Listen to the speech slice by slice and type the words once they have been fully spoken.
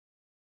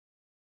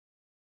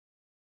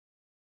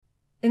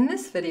In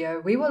this video,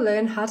 we will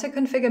learn how to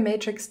configure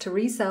MATRIX to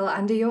resell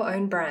under your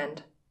own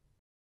brand.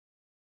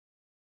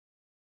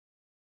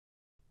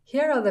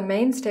 Here are the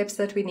main steps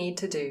that we need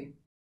to do.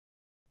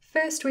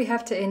 First, we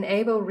have to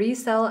enable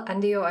resell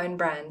under your own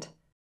brand.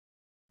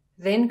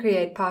 Then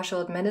create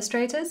partial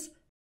administrators,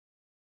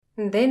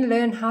 and then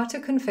learn how to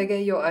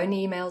configure your own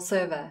email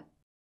server.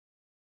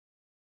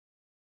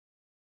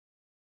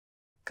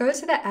 Go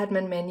to the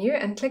Admin menu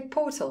and click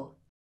Portal.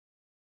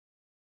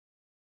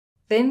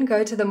 Then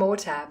go to the More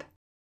tab.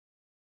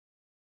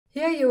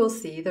 Here you will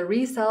see the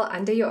Resell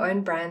under your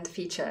own brand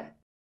feature.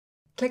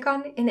 Click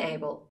on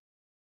Enable.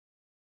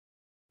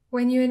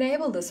 When you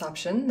enable this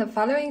option, the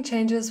following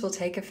changes will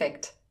take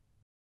effect.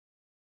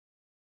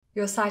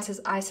 Your site is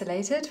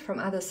isolated from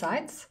other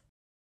sites.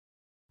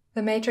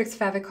 The MATRIX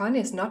favicon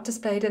is not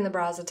displayed in the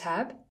Browser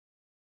tab.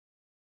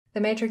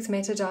 The MATRIX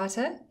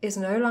metadata is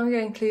no longer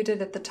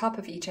included at the top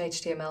of each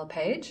HTML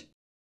page.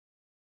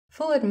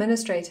 Full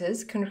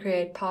administrators can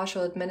create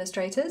partial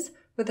administrators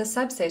with a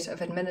subset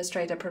of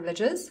administrator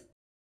privileges.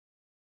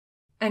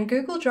 And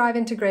Google Drive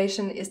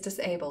integration is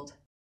disabled.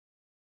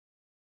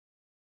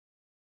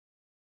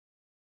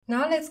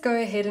 Now let's go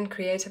ahead and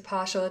create a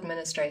partial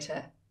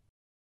administrator.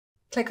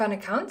 Click on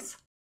Accounts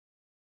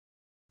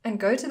and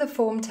go to the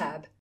Form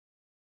tab.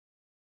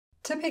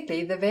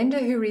 Typically, the vendor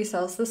who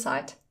resells the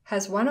site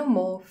has one or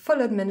more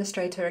full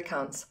administrator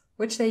accounts,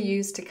 which they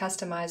use to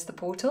customize the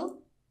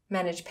portal,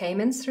 manage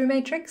payments through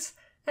MATRIX,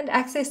 and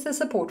access the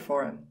support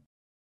forum.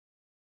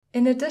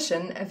 In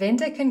addition, a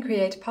vendor can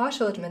create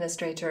partial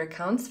administrator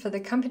accounts for the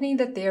company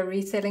that they are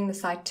reselling the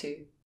site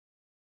to.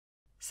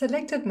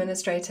 Select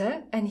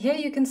Administrator, and here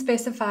you can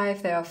specify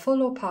if they are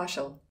full or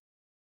partial.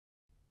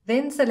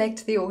 Then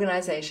select the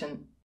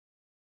organization.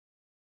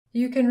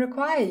 You can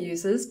require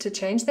users to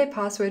change their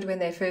password when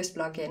they first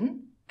log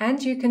in,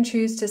 and you can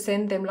choose to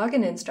send them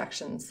login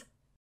instructions.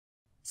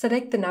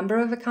 Select the number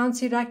of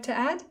accounts you'd like to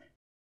add,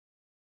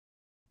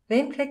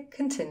 then click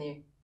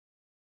Continue.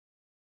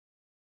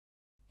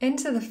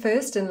 Enter the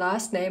first and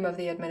last name of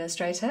the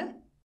administrator,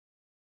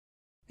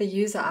 the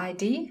user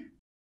ID,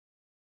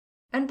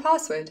 and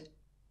password.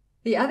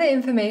 The other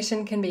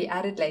information can be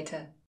added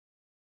later.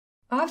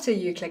 After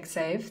you click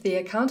Save, the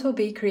account will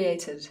be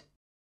created.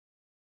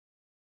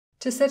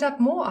 To set up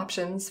more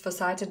options for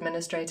site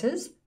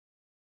administrators,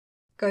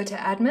 go to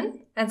Admin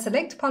and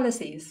select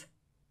Policies.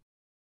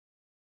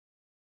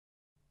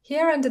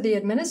 Here under the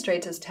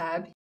Administrators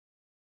tab,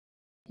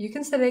 you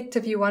can select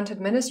if you want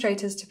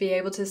administrators to be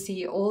able to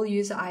see all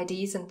user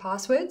IDs and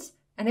passwords,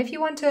 and if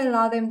you want to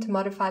allow them to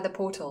modify the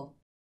portal.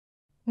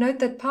 Note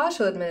that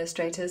partial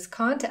administrators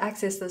can't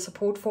access the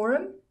support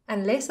forum,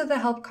 and less of the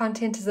help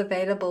content is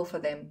available for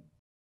them.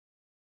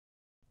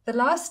 The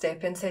last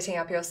step in setting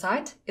up your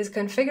site is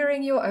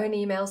configuring your own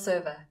email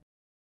server.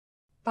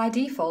 By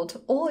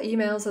default, all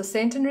emails are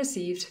sent and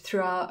received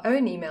through our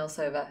own email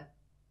server.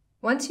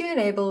 Once you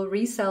enable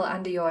Resell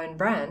under your own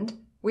brand,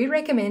 we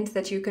recommend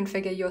that you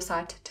configure your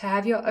site to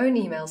have your own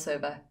email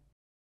server.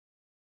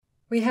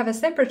 We have a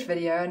separate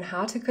video on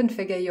how to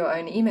configure your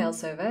own email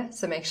server,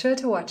 so make sure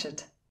to watch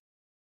it.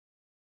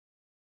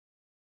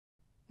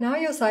 Now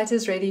your site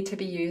is ready to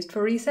be used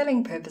for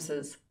reselling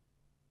purposes.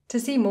 To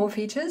see more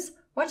features,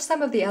 watch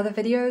some of the other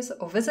videos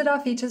or visit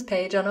our features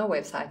page on our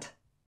website.